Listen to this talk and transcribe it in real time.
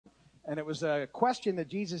And it was a question that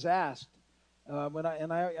Jesus asked.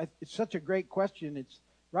 It's such a great question. It's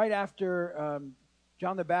right after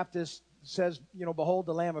John the Baptist says, behold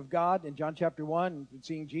the Lamb of God in John chapter 1,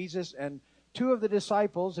 seeing Jesus. And two of the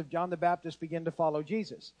disciples of John the Baptist begin to follow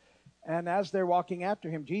Jesus. And as they're walking after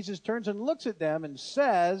him, Jesus turns and looks at them and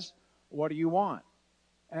says, what do you want?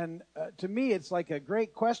 And to me, it's like a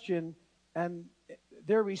great question. And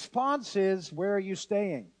their response is, where are you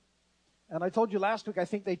staying? And I told you last week, I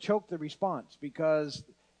think they choked the response, because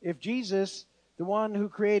if Jesus, the one who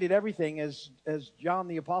created everything, as John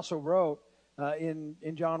the Apostle wrote in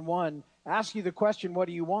John 1, asks you the question, what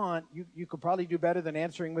do you want? You could probably do better than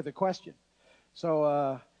answering with a question.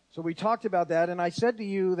 So we talked about that, and I said to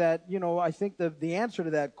you that, I think the answer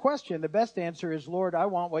to that question, the best answer is, Lord, I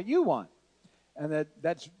want what you want. And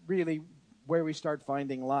that's really where we start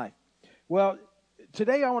finding life. Well,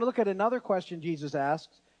 today I want to look at another question Jesus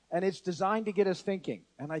asks, and it's designed to get us thinking.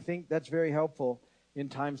 And I think that's very helpful in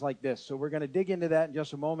times like this. So we're going to dig into that in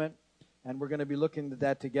just a moment, and we're going to be looking at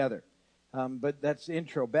that together. But that's the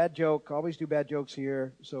intro. Bad joke. Always do bad jokes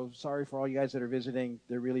here. So sorry for all you guys that are visiting.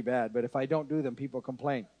 They're really bad. But if I don't do them, people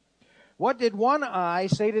complain. What did one eye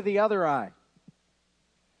say to the other eye?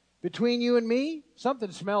 Between you and me,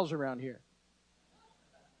 something smells around here.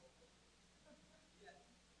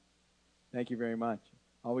 Thank you very much.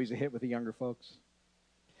 Always a hit with the younger folks.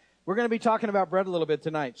 We're going to be talking about bread a little bit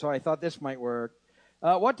tonight, so I thought this might work.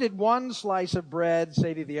 What did one slice of bread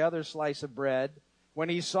say to the other slice of bread when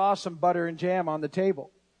he saw some butter and jam on the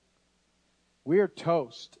table? We're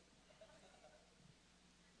toast.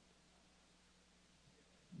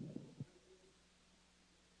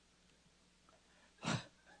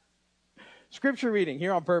 Scripture reading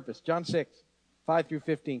here on purpose, John 6, 5 through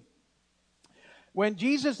 15. When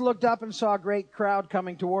Jesus looked up and saw a great crowd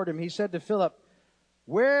coming toward him, he said to Philip,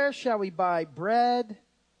 where shall we buy bread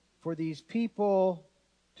for these people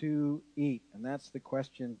to eat? And that's the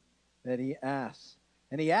question that he asks.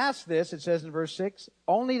 And he asked this, it says in verse 6,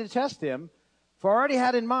 only to test him, for I already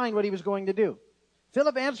had in mind what he was going to do.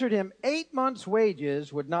 Philip answered him, 8 months'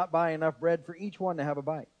 wages would not buy enough bread for each one to have a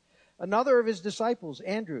bite. Another of his disciples,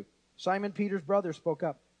 Andrew, Simon Peter's brother, spoke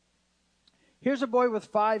up. Here's a boy with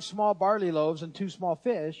 5 small barley loaves and 2 small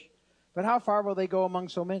fish, but how far will they go among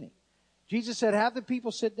so many? Jesus said, have the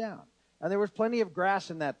people sit down. And there was plenty of grass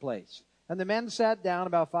in that place. And the men sat down,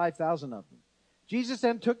 about 5,000 of them. Jesus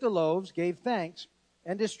then took the loaves, gave thanks,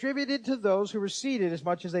 and distributed to those who were seated as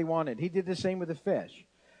much as they wanted. He did the same with the fish.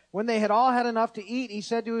 When they had all had enough to eat, he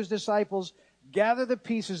said to his disciples, gather the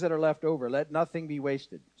pieces that are left over. Let nothing be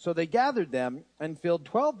wasted. So they gathered them and filled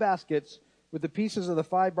 12 baskets with the pieces of the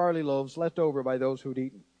 5 barley loaves left over by those who had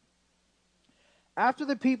eaten. After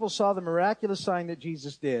the people saw the miraculous sign that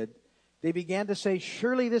Jesus did, they began to say,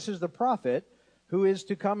 surely this is the prophet who is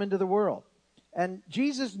to come into the world. And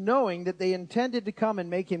Jesus, knowing that they intended to come and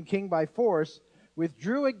make him king by force,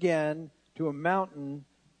 withdrew again to a mountain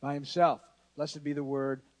by himself. Blessed be the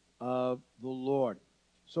word of the Lord.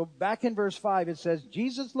 So back in verse 5, it says,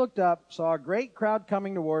 Jesus looked up, saw a great crowd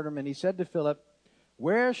coming toward him, and he said to Philip,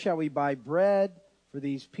 where shall we buy bread for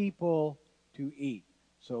these people to eat?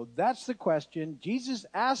 So that's the question. Jesus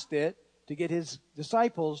asked it to get his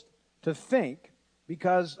disciples to think,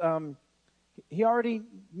 because he already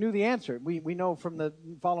knew the answer. We know from the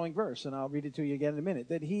following verse, and I'll read it to you again in a minute,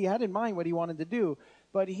 that he had in mind what he wanted to do,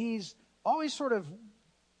 but he's always sort of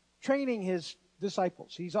training his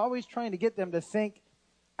disciples. He's always trying to get them to think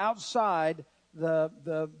outside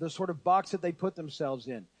the sort of box that they put themselves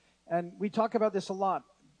in. And we talk about this a lot.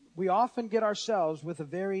 We often get ourselves with a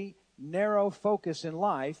very narrow focus in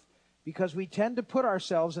life because we tend to put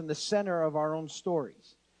ourselves in the center of our own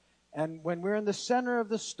stories. And when we're in the center of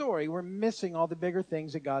the story, we're missing all the bigger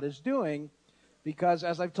things that God is doing because,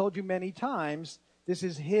 as I've told you many times, this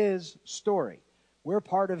is his story. We're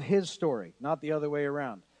part of his story, not the other way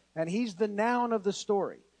around. And he's the noun of the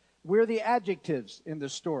story. We're the adjectives in the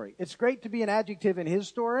story. It's great to be an adjective in his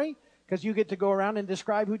story because you get to go around and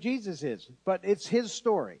describe who Jesus is. But it's his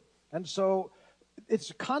story. And so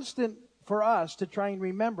it's constant for us to try and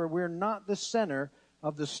remember we're not the center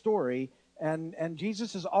of the story. And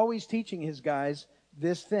Jesus is always teaching his guys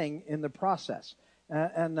this thing in the process.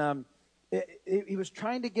 He was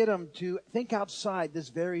trying to get them to think outside this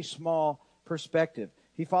very small perspective.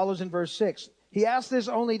 He follows in verse 6. He asked this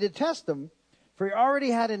only to test them, for he already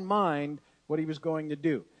had in mind what he was going to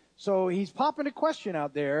do. So he's popping a question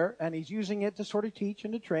out there, and he's using it to sort of teach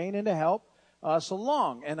and to train and to help us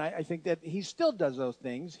along. And I think that he still does those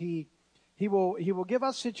things. He will give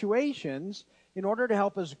us situations in order to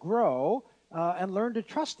help us grow and learn to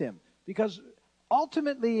trust him. Because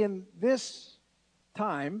ultimately in this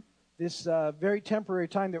time, very temporary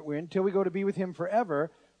time that we're in, until we go to be with him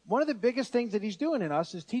forever, one of the biggest things that he's doing in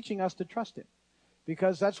us is teaching us to trust him.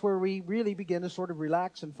 Because that's where we really begin to sort of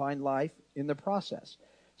relax and find life in the process.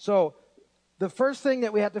 So the first thing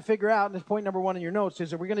that we have to figure out, and this point number 1 in your notes,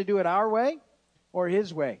 is, are we going to do it our way or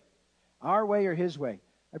his way? Our way or his way?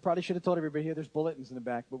 I probably should have told everybody here there's bulletins in the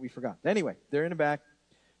back, but we forgot. Anyway, they're in the back.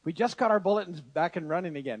 We just got our bulletins back and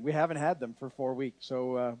running again. We haven't had them for 4 weeks,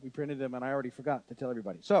 so we printed them, and I already forgot to tell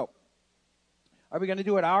everybody. So, are we going to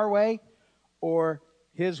do it our way or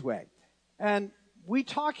his way? And we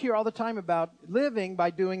talk here all the time about living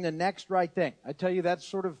by doing the next right thing. I tell you, that's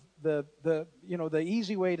sort of the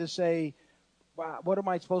easy way to say, wow, what am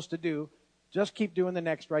I supposed to do? Just keep doing the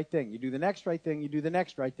next right thing. You do the next right thing, you do the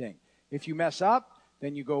next right thing. If you mess up,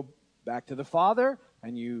 then you go back to the Father,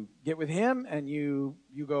 and you get with him, and you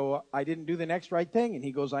go, I didn't do the next right thing. And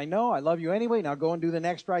he goes, I know, I love you anyway, now go and do the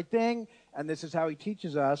next right thing. And this is how he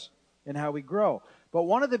teaches us and how we grow. But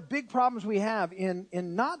one of the big problems we have in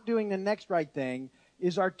not doing the next right thing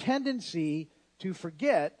is our tendency to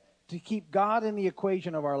forget to keep God in the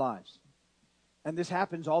equation of our lives. And this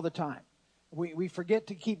happens all the time. We forget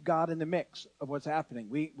to keep God in the mix of what's happening.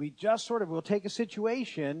 We just sort of will take a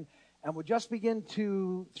situation and we'll just begin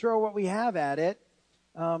to throw what we have at it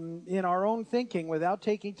in our own thinking without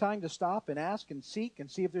taking time to stop and ask and seek and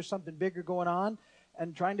see if there's something bigger going on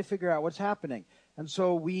and trying to figure out what's happening. And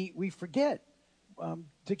so we forget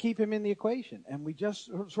to keep him in the equation, and we just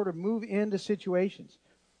sort of move into situations.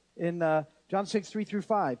 In John 6,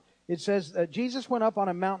 3-5, it says, Jesus went up on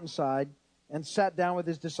a mountainside and sat down with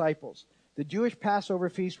his disciples. The Jewish Passover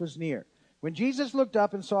feast was near. When Jesus looked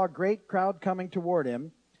up and saw a great crowd coming toward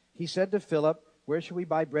him, he said to Philip, where should we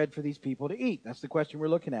buy bread for these people to eat? That's the question we're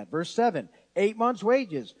looking at. Verse 7, 8 months'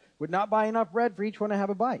 wages would not buy enough bread for each one to have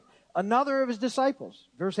a bite. Another of his disciples,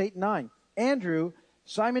 verse 8 and 9, Andrew,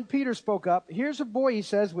 Simon Peter, spoke up. Here's a boy, he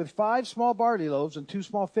says, with 5 small barley loaves and 2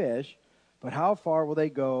 small fish, but how far will they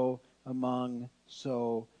go among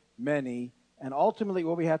so many? And ultimately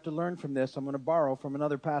what we have to learn from this, I'm going to borrow from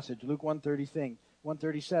another passage, Luke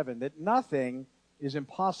 137, that nothing is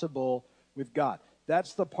impossible with God.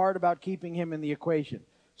 That's the part about keeping him in the equation.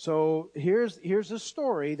 So here's a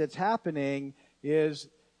story that's happening is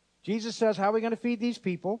Jesus says, how are we going to feed these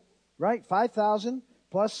people? Right? 5,000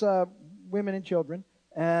 plus women and children.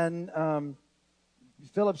 And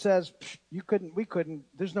Philip says, we couldn't,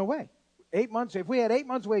 there's no way. 8 months, if we had 8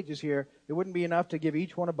 months' wages here, it wouldn't be enough to give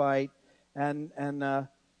each one a bite. And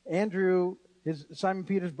Andrew, Simon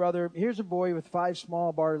Peter's brother, here's a boy with 5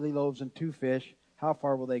 small barley loaves and 2 fish. How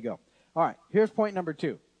far will they go? All right, here's point number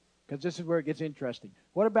 2, because this is where it gets interesting.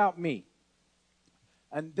 What about me?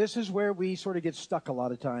 And this is where we sort of get stuck a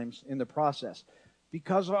lot of times in the process.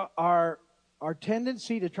 Because our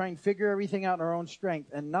tendency to try and figure everything out in our own strength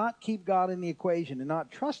and not keep God in the equation and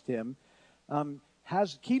not trust him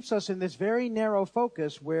keeps us in this very narrow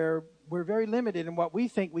focus where we're very limited in what we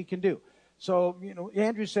think we can do. So,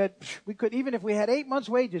 Andrew said, we could, even if we had 8 months'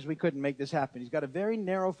 wages, we couldn't make this happen. He's got a very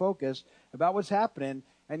narrow focus about what's happening,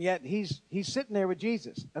 and yet he's sitting there with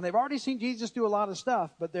Jesus. And they've already seen Jesus do a lot of stuff,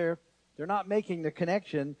 but they're not making the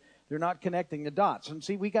connection. They're not connecting the dots. And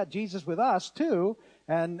see, we got Jesus with us too,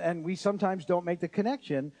 and we sometimes don't make the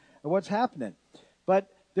connection of what's happening. But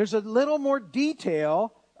there's a little more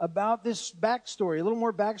detail about this backstory, a little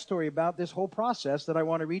more backstory about this whole process that I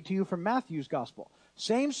want to read to you from Matthew's gospel.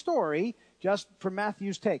 Same story, just from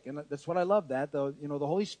Matthew's take. And that's what I love that. The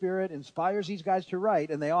Holy Spirit inspires these guys to write,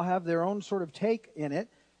 and they all have their own sort of take in it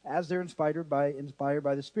as they're inspired by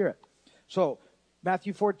the Spirit. So,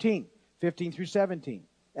 Matthew 14, 15-17.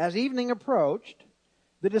 As evening approached,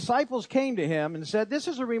 the disciples came to him and said, this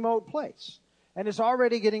is a remote place, and it's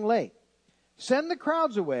already getting late. Send the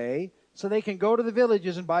crowds away so they can go to the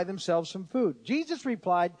villages and buy themselves some food. Jesus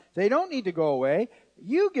replied, they don't need to go away.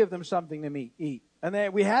 You give them something to eat.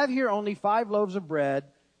 And we have here only 5 loaves of bread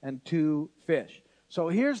and 2 fish. So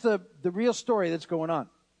here's the real story that's going on.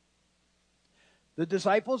 The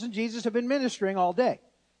disciples and Jesus have been ministering all day.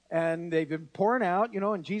 And they've been pouring out,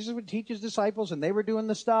 and Jesus would teach his disciples, and they were doing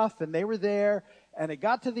the stuff, and they were there. And it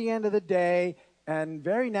got to the end of the day, and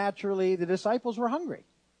very naturally, the disciples were hungry.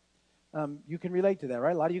 You can relate to that,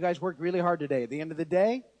 right? A lot of you guys worked really hard today. At the end of the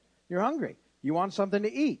day, you're hungry. You want something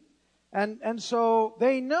to eat. And so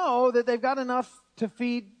they know that they've got enough to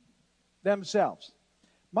feed themselves.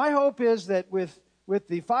 My hope is that with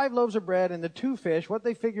the 5 loaves of bread and the 2 fish, what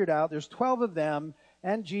they figured out, there's 12 of them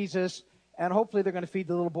and Jesus, and hopefully they're going to feed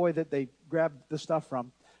the little boy that they grabbed the stuff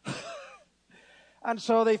from. And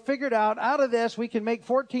so they figured out of this, we can make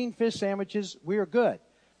 14 fish sandwiches. We are good.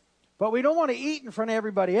 but we don't want to eat in front of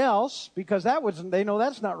everybody else because they know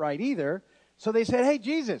that's not right either. So they said, hey,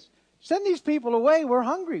 Jesus, send these people away. We're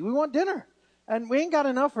hungry. We want dinner. And we ain't got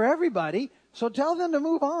enough for everybody. So tell them to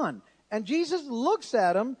move on. And Jesus looks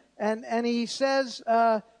at them and he says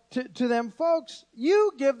to them, folks,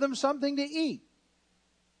 you give them something to eat.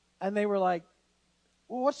 And they were like,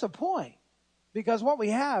 well, what's the point? Because what we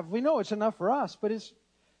have, we know it's enough for us, but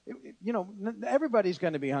everybody's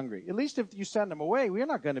going to be hungry. At least if you send them away, we're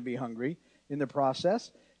not going to be hungry in the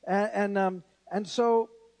process. And so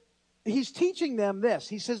he's teaching them this.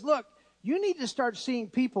 He says, look, you need to start seeing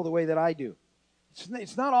people the way that I do.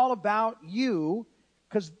 It's not all about you,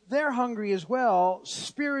 because they're hungry as well,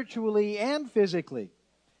 spiritually and physically.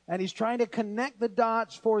 And he's trying to connect the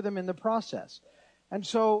dots for them in the process. And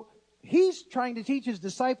so he's trying to teach his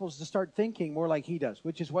disciples to start thinking more like he does,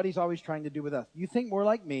 which is what he's always trying to do with us. You think more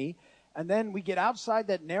like me, and then we get outside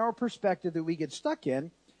that narrow perspective that we get stuck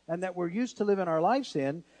in and that we're used to living our lives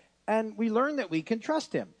in, and we learn that we can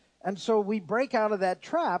trust him. And so we break out of that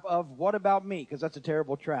trap of what about me, because that's a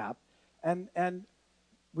terrible trap. And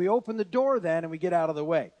we open the door then and we get out of the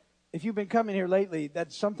way. If you've been coming here lately,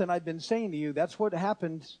 that's something I've been saying to you. That's what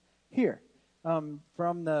happens here. From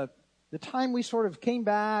the time we sort of came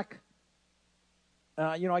back,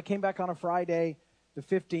 I came back on a Friday, the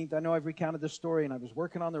 15th. I know I've recounted this story, and I was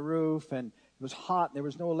working on the roof, and it was hot, and there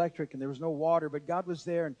was no electric, and there was no water, but God was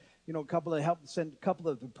there, and sent a couple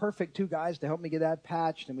of the perfect two guys to help me get that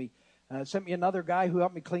patched, and we sent me another guy who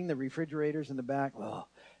helped me clean the refrigerators in the back. Oh.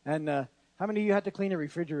 And how many of you had to clean a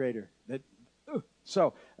refrigerator?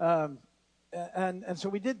 So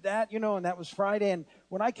we did that, and that was Friday. And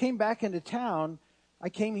when I came back into town, I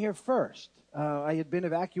came here first. I had been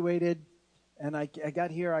evacuated, and I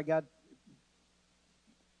got here. I got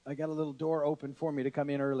a little door open for me to come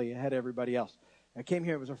in early ahead of everybody else. I came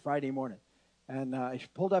here. It was a Friday morning, and I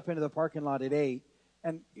pulled up into the parking lot at 8.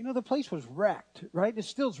 And, the place was wrecked, right? It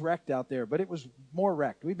still's wrecked out there, but it was more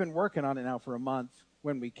wrecked. We've been working on it now for a month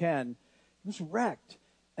when we can. It was wrecked.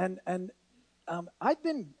 And I've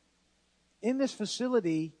been in this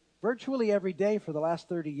facility virtually every day for the last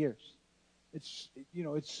 30 years. It's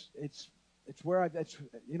where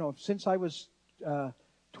since I was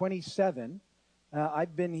 27,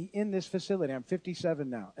 I've been in this facility. I'm 57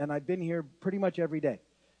 now, and I've been here pretty much every day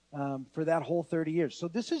for that whole 30 years. So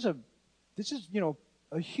this is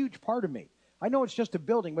a huge part of me. I know it's just a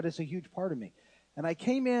building, but it's a huge part of me. And I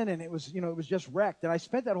came in, and it was just wrecked. And I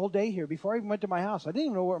spent that whole day here before I even went to my house. I didn't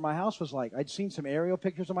even know what my house was like. I'd seen some aerial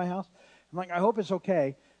pictures of my house. I'm like, I hope it's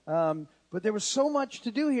okay. But there was so much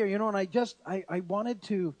to do here, and I wanted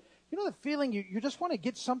to, the feeling you just want to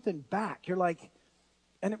get something back. You're like,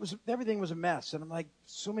 and everything was a mess. And I'm like,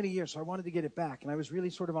 so many years, so I wanted to get it back. And I was really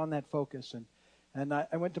sort of on that focus. And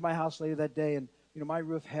I went to my house later that day, and my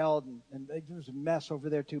roof held, and there was a mess over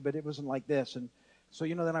there too, but it wasn't like this. And so,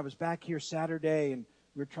 then I was back here Saturday, and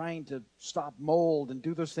we were trying to stop mold and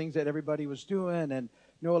do those things that everybody was doing, and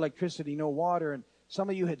no electricity, no water. And some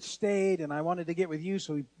of you had stayed, and I wanted to get with you,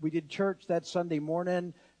 so we did church that Sunday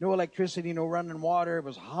morning. No electricity, no running water. It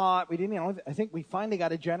was hot. I think we finally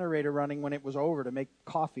got a generator running when it was over to make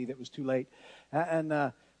coffee that was too late.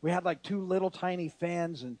 And we had like 2 little tiny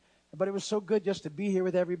fans, but it was so good just to be here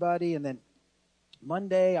with everybody. And then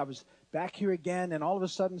Monday, I was back here again, and all of a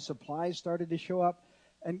sudden supplies started to show up,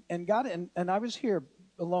 and I was here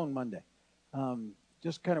alone Monday,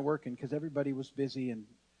 just kind of working because everybody was busy, and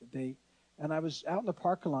I was out in the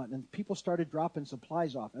parking lot, and people started dropping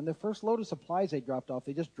supplies off, and the first load of supplies they dropped off,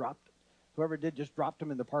 whoever did just dropped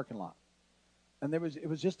them in the parking lot, and it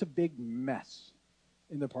was just a big mess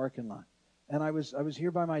in the parking lot, and I was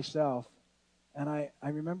here by myself, and I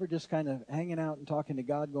remember just kind of hanging out and talking to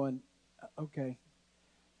God, going, okay.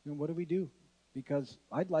 What do we do? Because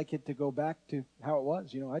I'd like it to go back to how it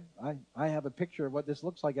was. I have a picture of what this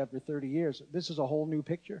looks like after 30 years. This is a whole new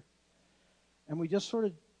picture. And we just sort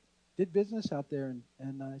of did business out there.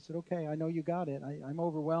 And I said, okay, I know you got it. I'm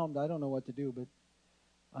overwhelmed. I don't know what to do, but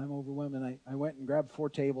I'm overwhelmed. And I went and grabbed 4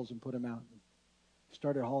 tables and put them out and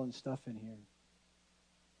started hauling stuff in here.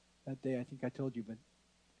 That day, I think I told you, but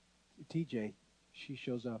TJ, she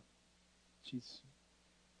shows up. She's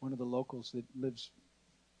one of the locals that lives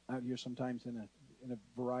out here sometimes in a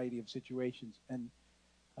variety of situations. And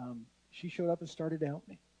she showed up and started to help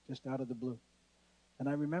me just out of the blue. And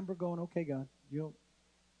I remember going, okay, God,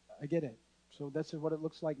 I get it. So that's what it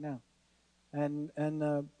looks like now. And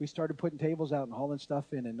we started putting tables out and hauling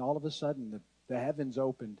stuff in. And all of a sudden, the heavens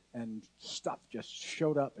opened and stuff just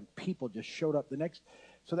showed up and people just showed up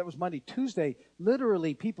so that was Monday. Tuesday,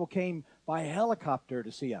 literally people came by helicopter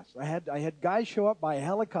to see us. I had guys show up by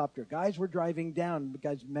helicopter. Guys were driving down,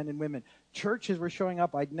 guys, men and women. Churches were showing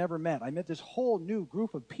up I'd never met. I met this whole new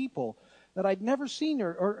group of people that I'd never seen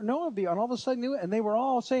or known of, and all of a sudden knew it, and they were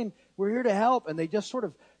all saying, we're here to help, and they just sort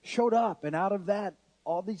of showed up, and out of that,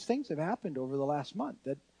 all these things have happened over the last month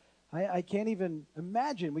that I can't even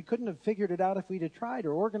imagine. We couldn't have figured it out if we'd have tried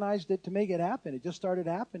or organized it to make it happen. It just started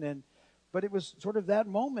happening. But it was sort of that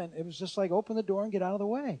moment. It was just like, open the door and get out of the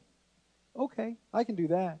way. Okay, I can do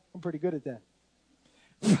that. I'm pretty good at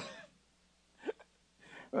that.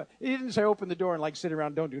 He didn't say open the door and like sit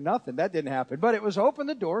around, don't do nothing. That didn't happen. But it was open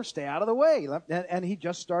the door, stay out of the way. And he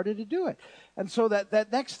just started to do it. And so that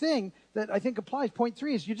next thing that I think applies, point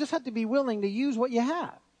 3, is you just have to be willing to use what you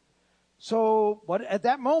have. So at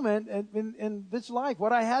that moment in this life,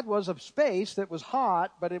 what I had was a space that was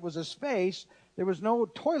hot, but it was a space. There was no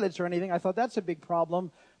toilets or anything. I thought that's a big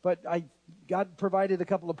problem. But God provided a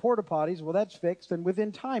couple of porta potties. Well, that's fixed. And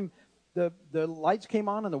within time, the lights came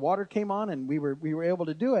on and the water came on, and we were able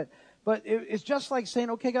to do it. But it's just like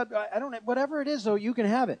saying, okay, God, I don't, whatever it is, though, you can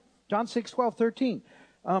have it. John 6:12-13.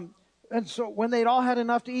 And so when they'd all had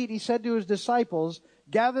enough to eat, he said to his disciples,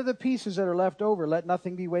 gather the pieces that are left over, let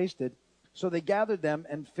nothing be wasted. So they gathered them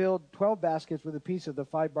and filled 12 baskets with a piece of the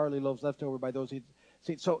 5 barley loaves left over by those he'd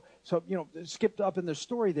seen. So skipped up in the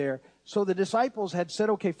story there. So the disciples had said,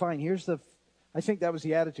 okay, fine, I think that was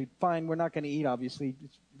the attitude. Fine, we're not going to eat, obviously.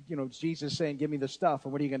 It's Jesus saying, give me the stuff,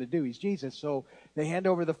 and what are you going to do? He's Jesus. So they hand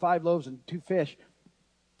over the 5 loaves and 2 fish.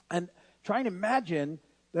 And trying to imagine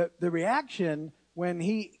the reaction when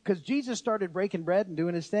because Jesus started breaking bread and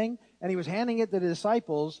doing his thing, and he was handing it to the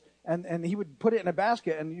disciples, and he would put it in a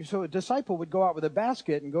basket. And so a disciple would go out with a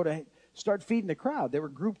basket and go to start feeding the crowd. They were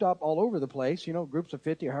grouped up all over the place, groups of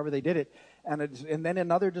 50 or however they did it. And then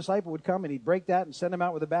another disciple would come and he'd break that and send them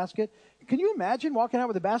out with a basket. Can you imagine walking out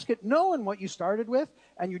with a basket knowing what you started with,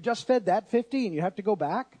 and you just fed that 50 and you have to go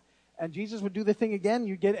back? And Jesus would do the thing again.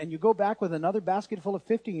 You go back with another basket full of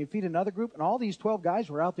 50 and you feed another group. And all these 12 guys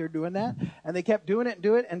were out there doing that. And they kept doing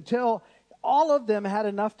it until all of them had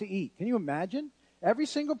enough to eat. Can you imagine? Every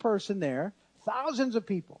single person there, thousands of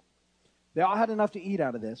people, they all had enough to eat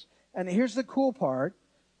out of this. And here's the cool part.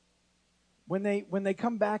 When they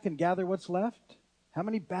come back and gather what's left, how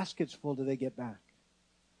many baskets full do they get back?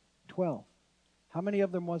 12. How many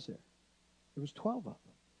of them was there? There was 12 of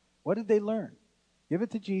them. What did they learn? Give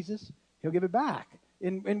it to Jesus. He'll give it back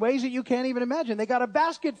in ways that you can't even imagine. They got a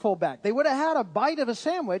basket full back. They would have had a bite of a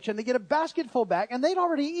sandwich, and they get a basket full back, and they'd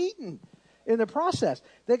already eaten in the process.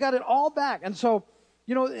 They got it all back. And so,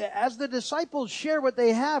 as the disciples share what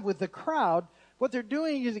they have with the crowd, what they're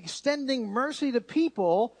doing is extending mercy to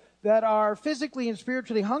people that are physically and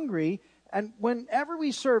spiritually hungry. And whenever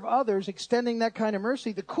we serve others, extending that kind of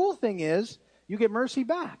mercy, the cool thing is you get mercy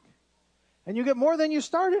back. And you get more than you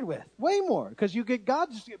started with. Way more. Because you get God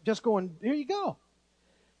just going, here you go.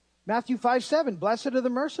 Matthew 5:7, blessed are the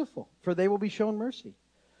merciful, for they will be shown mercy.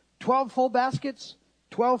 12 full baskets,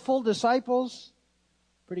 12 full disciples.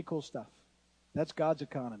 Pretty cool stuff. That's God's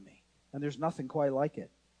economy. And there's nothing quite like it.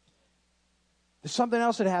 There's something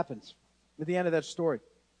else that happens at the end of that story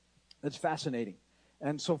that's fascinating.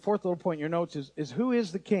 And so fourth little point in your notes is who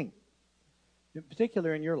is the king? In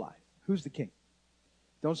particular in your life. Who's the king?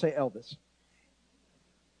 Don't say Elvis.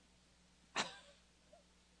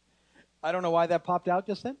 I don't know why that popped out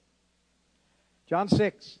just then. John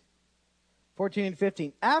 6:14 and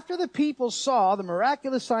 15. After the people saw the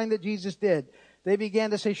miraculous sign that Jesus did, they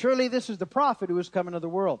began to say, surely this is the prophet who is coming to the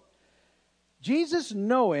world. Jesus,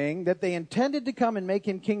 knowing that they intended to come and make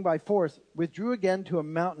him king by force, withdrew again to a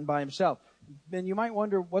mountain by himself. And you might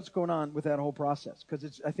wonder what's going on with that whole process,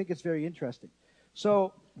 because I think it's very interesting.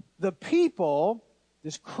 So the people,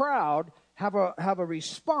 this crowd, have a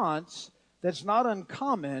response that's not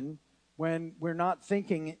uncommon when we're not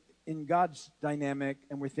thinking in God's dynamic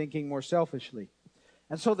and we're thinking more selfishly.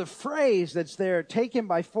 And so the phrase that's there, take him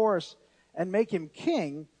by force and make him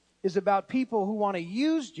king, is about people who want to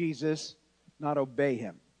use Jesus, not obey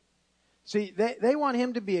him. See, they want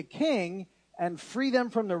him to be a king and free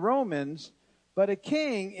them from the Romans, but a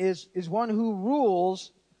king is one who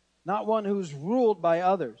rules, not one who's ruled by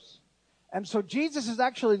others. And so Jesus is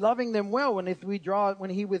actually loving them well when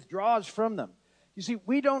he withdraws from them. You see,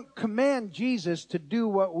 we don't command Jesus to do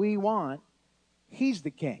what we want. He's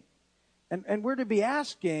the king. And we're to be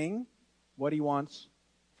asking what he wants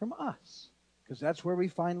from us, because that's where we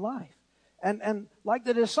find life. And like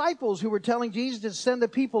the disciples who were telling Jesus to send the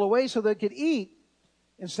people away so they could eat,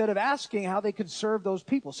 instead of asking how they could serve those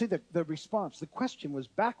people. See, the response, the question was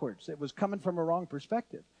backwards. It was coming from a wrong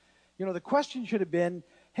perspective. You know, the question should have been,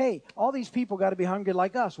 hey, all these people got to be hungry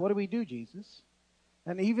like us. What do we do, Jesus?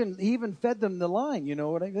 And he even fed them the line, you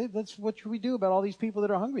know, what should we do about all these people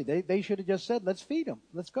that are hungry? They should have just said, let's feed them.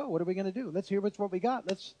 Let's go. What are we going to do? Let's hear what we got.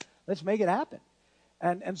 Let's make it happen.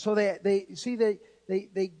 And so they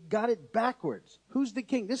got it backwards. Who's the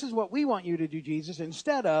king? This is what we want you to do, Jesus,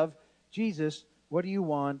 instead of, Jesus, what do you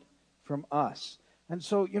want from us? And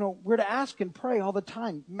so, you know, we're to ask and pray all the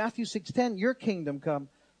time. Matthew 6:10, your kingdom come,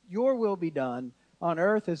 your will be done on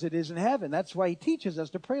earth as it is in heaven. That's why he teaches us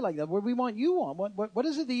to pray like that. What we want you on. What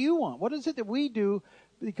is it that you want? What is it that we do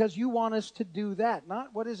because you want us to do that?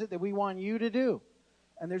 Not what is it that we want you to do.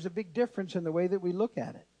 And there's a big difference in the way that we look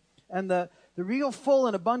at it. And the real full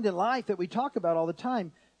and abundant life that we talk about all the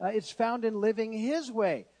time, it's found in living his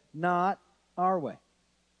way, not our way.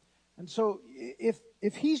 And so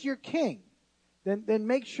if he's your king, then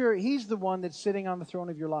make sure he's the one that's sitting on the throne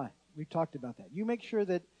of your life. We've talked about that. You make sure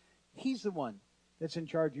that he's the one that's in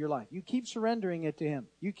charge of your life. You keep surrendering it to him.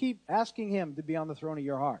 You keep asking him to be on the throne of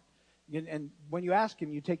your heart. And when you ask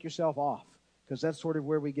him, you take yourself off, because that's sort of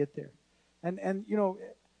where we get there. And you know,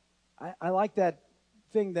 I like that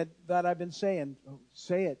thing that I've been saying.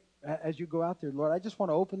 Say it as you go out there. Lord, I just want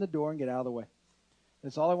to open the door and get out of the way.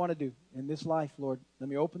 That's all I want to do in this life, Lord. Let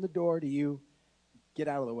me open the door to you. Get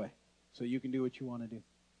out of the way so you can do what you want to do.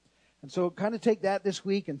 And so kind of take that this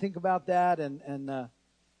week and think about that. And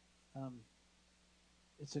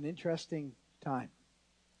it's an interesting time.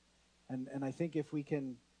 And I think if we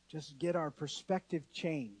can just get our perspective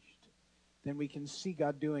changed, then we can see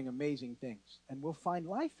God doing amazing things. And we'll find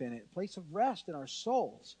life in it, a place of rest in our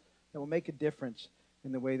souls that will make a difference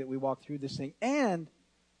in the way that we walk through this thing. And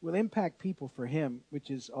will impact people for him, which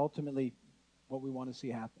is ultimately what we want to see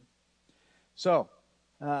happen. So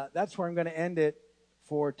that's where I'm going to end it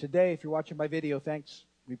for today. If you're watching by video, thanks.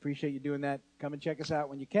 We appreciate you doing that. Come and check us out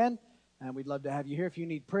when you can. And we'd love to have you here. If you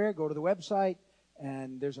need prayer, go to the website,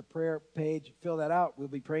 and there's a prayer page. Fill that out. We'll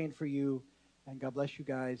be praying for you. And God bless you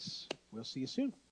guys. We'll see you soon.